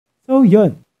So,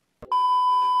 yun.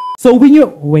 So, when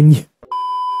you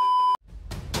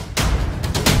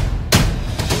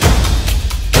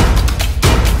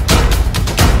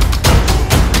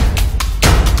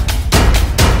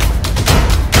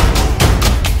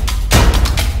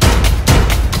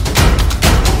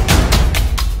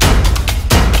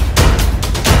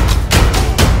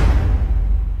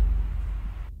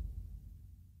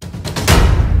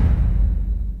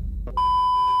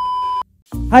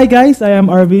Hi guys, I am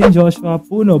Arvin Joshua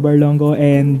Puno Barlongo,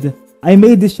 and I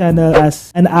made this channel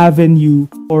as an avenue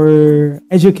for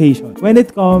education. When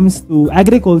it comes to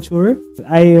agriculture,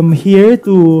 I am here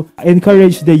to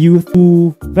encourage the youth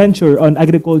to venture on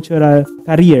agricultural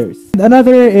careers. And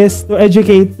another is to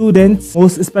educate students,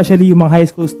 most especially yung mga high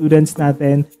school students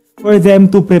natin, for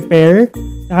them to prepare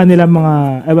sa kanilang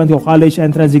mga college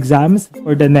entrance exams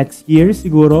for the next year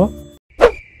siguro.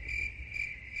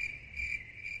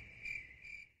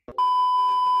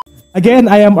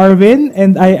 Again, I am Arvin,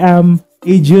 and I am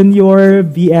a junior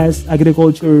BS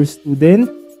Agriculture student,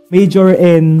 major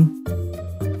in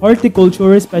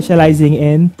horticulture, specializing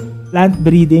in plant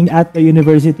breeding at the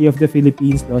University of the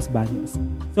Philippines, Los Baños.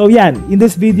 So yan, in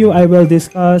this video, I will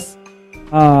discuss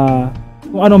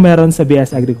kung ano meron sa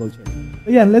BS Agriculture.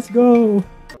 So yan, let's go!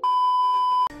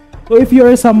 So if you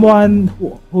are someone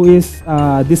who is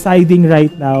deciding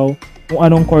right now kung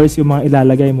anong course yung mga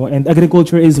ilalagay mo, and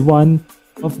agriculture is one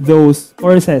of those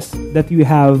courses that you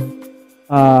have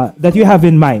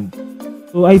in mind.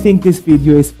 So I think this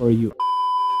video is for you.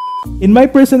 In my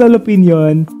personal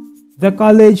opinion, the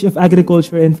College of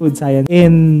Agriculture and Food Science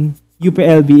in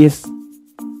UPLB is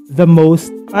the most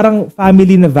parang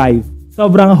family na vibe.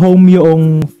 Sobrang home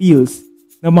yung feels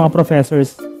ng mga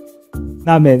professors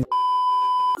namin.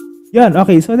 Yan,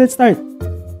 okay, so let's start.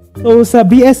 So sa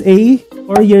BSA,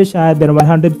 4 years siya, then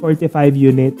 145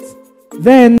 units.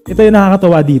 Then, ito yung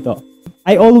nakakatawa dito.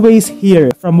 I always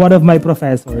hear from one of my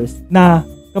professors na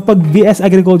kapag BS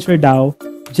Agriculture daw,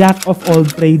 jack of all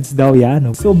trades daw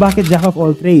yan. So, bakit jack of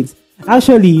all trades?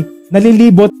 Actually,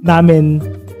 nalilibot namin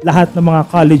lahat ng mga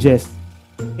colleges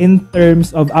in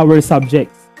terms of our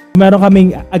subjects. Meron kaming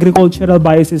Agricultural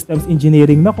Biosystems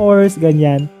Engineering na course,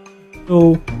 ganyan.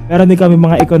 So, meron din kami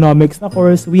mga economics na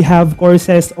course. We have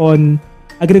courses on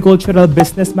Agricultural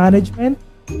Business Management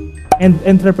and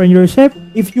entrepreneurship.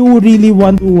 If you really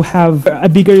want to have a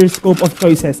bigger scope of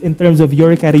choices in terms of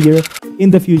your career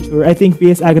in the future, I think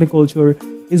BS Agriculture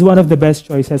is one of the best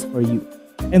choices for you.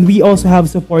 And we also have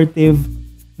supportive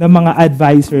na mga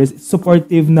advisors,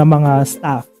 supportive na mga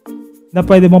staff na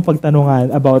pwede mong pagtanungan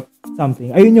about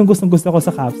something. Ayun yung gustong-gusto ko sa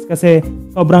CAPS kasi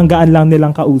sobrang gaan lang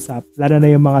nilang kausap, lalo na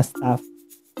yung mga staff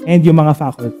and yung mga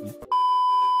faculty.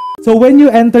 So when you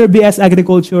enter BS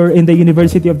Agriculture in the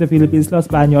University of the Philippines, Los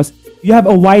Baños, you have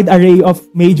a wide array of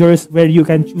majors where you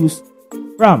can choose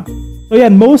from. So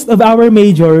yan, most of our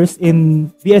majors in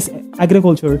BS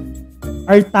Agriculture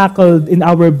are tackled in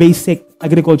our basic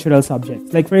agricultural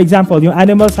subjects. Like for example, yung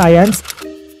animal science,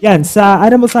 yan, sa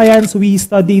animal science, we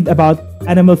studied about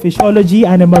animal physiology,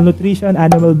 animal nutrition,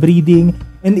 animal breeding,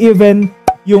 and even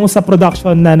yung sa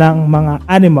production na ng mga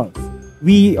animals.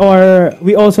 We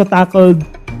also tackled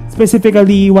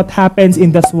specifically what happens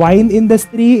in the swine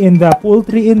industry, in the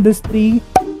poultry industry,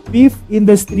 beef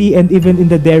industry, and even in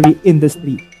the dairy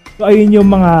industry. So ayun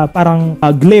yung mga parang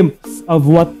glimpse of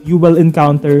what you will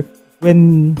encounter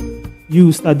when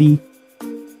you study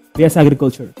BS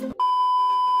Agriculture.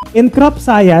 In crop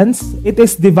science, it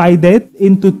is divided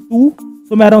into two.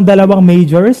 So merong dalawang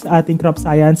majors ating crop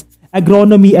science,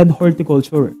 agronomy and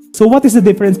horticulture. So what is the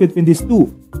difference between these two?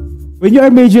 When you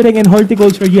are majoring in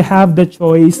horticulture, you have the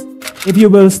choice if you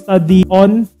will study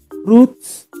on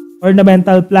fruits,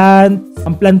 ornamental plants,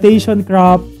 plantation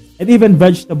crop, and even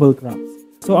vegetable crops.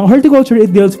 So, ang horticulture,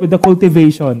 it deals with the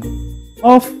cultivation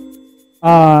of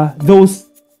those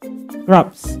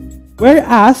crops.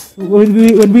 Whereas, when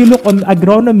we look on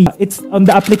agronomy, it's on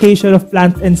the application of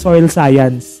plant and soil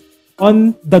science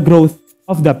on the growth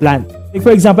of the plant. Like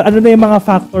for example, ano na yung mga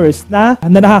factors na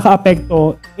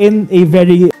nakaka-apekto in a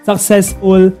very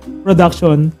successful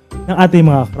production ng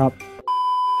ating mga crop.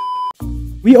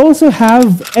 We also have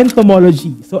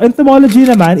entomology. So entomology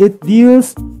naman, it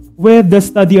deals with the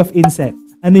study of insects.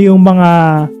 Ano yung mga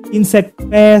insect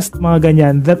pest, mga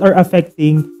ganyan, that are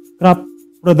affecting crop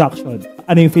production.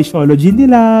 Ano yung physiology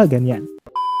nila, ganyan.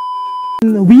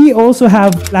 We also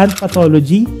have plant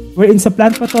pathology, wherein sa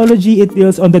plant pathology, it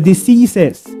deals on the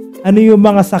diseases. Ano yung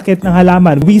mga sakit ng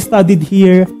halaman. We studied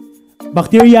here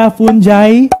bacteria,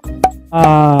 fungi,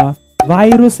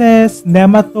 viruses,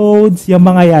 nematodes, yung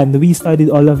mga yan. We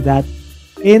studied all of that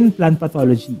in plant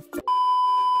pathology.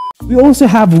 We also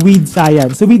have weed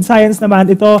science. So weed science naman,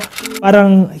 ito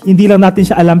parang hindi lang natin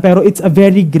siya alam pero it's a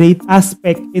very great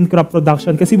aspect in crop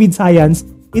production kasi weed science,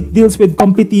 it deals with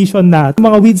competition na. Yung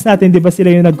mga weeds natin, di ba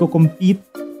sila yung nagko-compete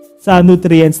sa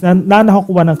nutrients na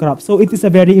nakakuha ng crop. So it is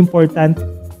a very important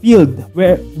field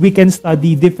where we can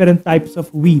study different types of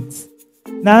weeds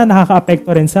na nakaka-apekto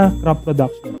rin sa crop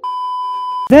production.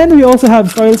 Then we also have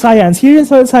soil science. Here in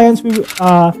soil science,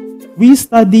 we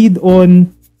studied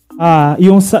on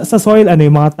yung sa soil, ano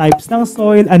yung mga types ng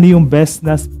soil, ano yung best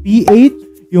na pH,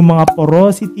 yung mga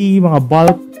porosity, mga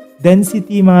bulk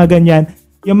density, mga ganyan.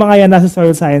 Yung mga yan nasa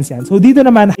soil science yan. So dito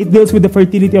naman, it deals with the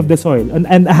fertility of the soil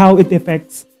and how it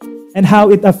affects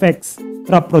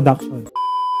crop production.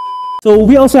 So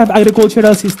we also have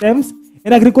agricultural systems.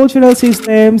 In agricultural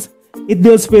systems, it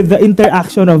deals with the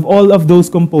interaction of all of those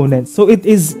components. So it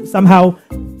is somehow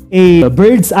a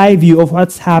bird's eye view of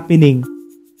what's happening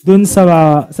dun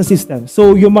sa system.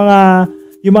 So yung mga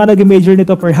nag-major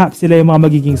nito, perhaps sila yung mga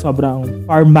magiging sobrang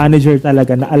farm manager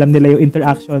talaga na alam nila yung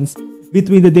interactions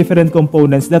between the different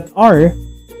components that are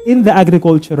in the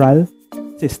agricultural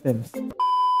systems.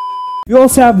 We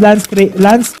also have landscape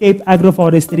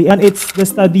agroforestry, and it's the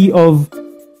study of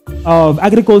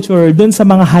agriculture dun sa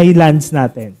mga highlands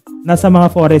natin, nasa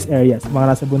mga forest areas,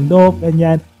 mga nasa bundok,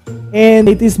 ganyan. And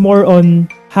it is more on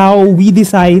how we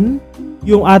design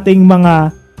yung ating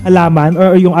mga halaman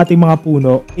or yung ating mga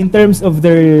puno in terms of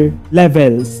their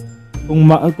levels. Kung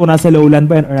nasa lowland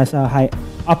ba yan or nasa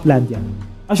upland yan.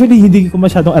 Actually, hindi ko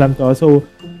masyadong alam to. So,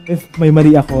 if may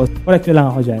mali ako, correct nyo lang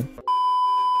ako dyan.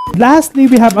 Lastly,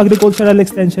 we have agricultural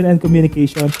extension and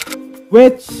communication,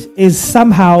 which is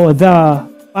somehow the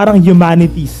parang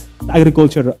humanities sa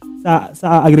agriculture.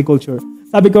 Sa agriculture.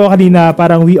 Sabi ko kanina,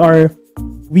 parang we are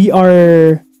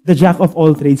the jack of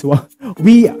all trades.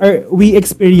 We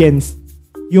experience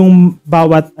yung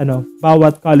bawat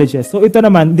colleges. So ito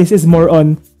naman, this is more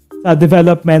on sa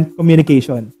development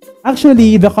communication.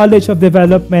 Actually, the College of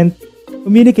Development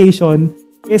Communication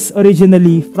is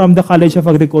originally from the College of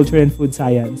Agriculture and Food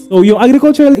Science. So yung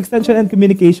agricultural extension and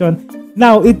communication,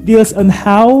 now it deals on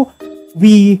how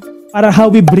we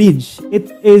bridge.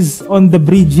 It is on the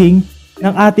bridging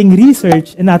ng ating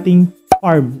research and ating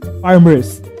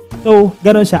farmers. So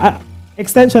ganun siya.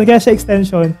 Extension, kaya siya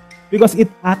extension because it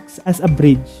acts as a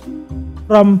bridge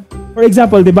from, for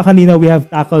example, di ba kanina we have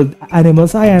tackled animal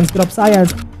science, crop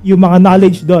science, yung mga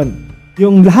knowledge doon.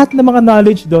 Yung lahat ng mga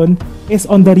knowledge doon is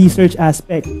on the research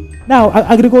aspect. Now,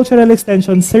 agricultural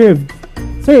extension serves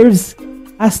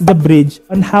as the bridge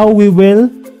on how we will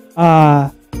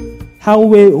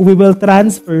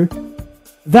transfer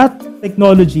those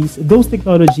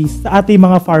technologies sa ating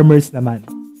mga farmers naman.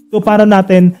 So, paano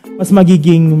natin mas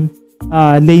magiging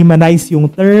laymanize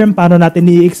yung term, paano natin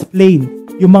i-explain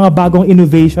yung mga bagong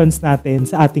innovations natin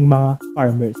sa ating mga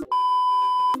farmers.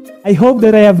 I hope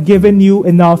that I have given you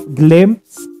enough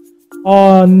glimpse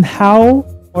on how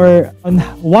or on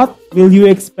what will you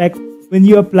expect when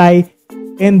you apply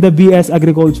in the BS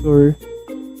Agriculture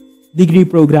degree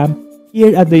program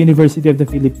here at the University of the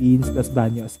Philippines, Los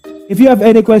Baños. If you have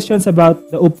any questions about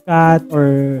the UPCAT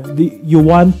or you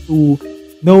want to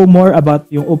know more about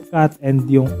yung UPCAT and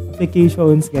yung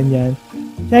applications, ganyan,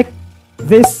 check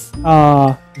this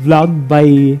vlog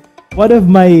by one of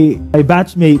my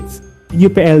batchmates in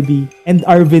UPLB, and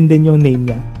Arvin din yung name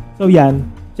niya. So yan,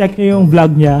 check nyo yung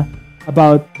vlog niya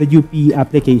about the UP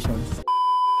applications.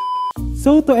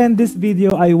 So to end this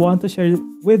video, I want to share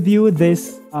with you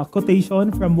this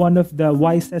quotation from one of the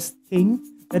wisest king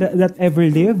that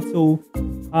ever lived. So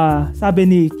sabi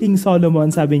ni King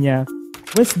Solomon, sabi niya,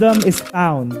 "Wisdom is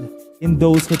found in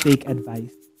those who take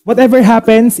advice." Whatever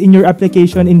happens in your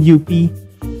application in UP,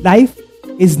 life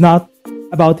is not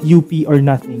about UP or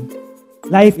nothing.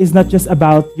 Life is not just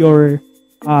about your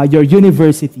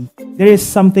university. There is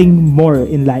something more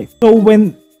in life. So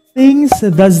when things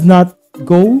does not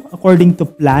go according to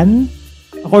plan,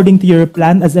 according to your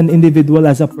plan as an individual,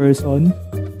 as a person,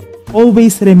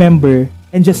 always remember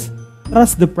and just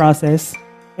trust the process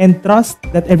and trust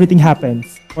that everything happens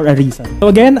for a reason.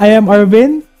 So again, I am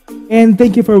Arvin, and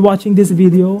thank you for watching this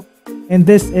video. And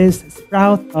this is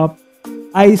Sprout Up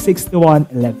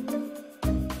I6111.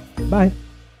 Bye!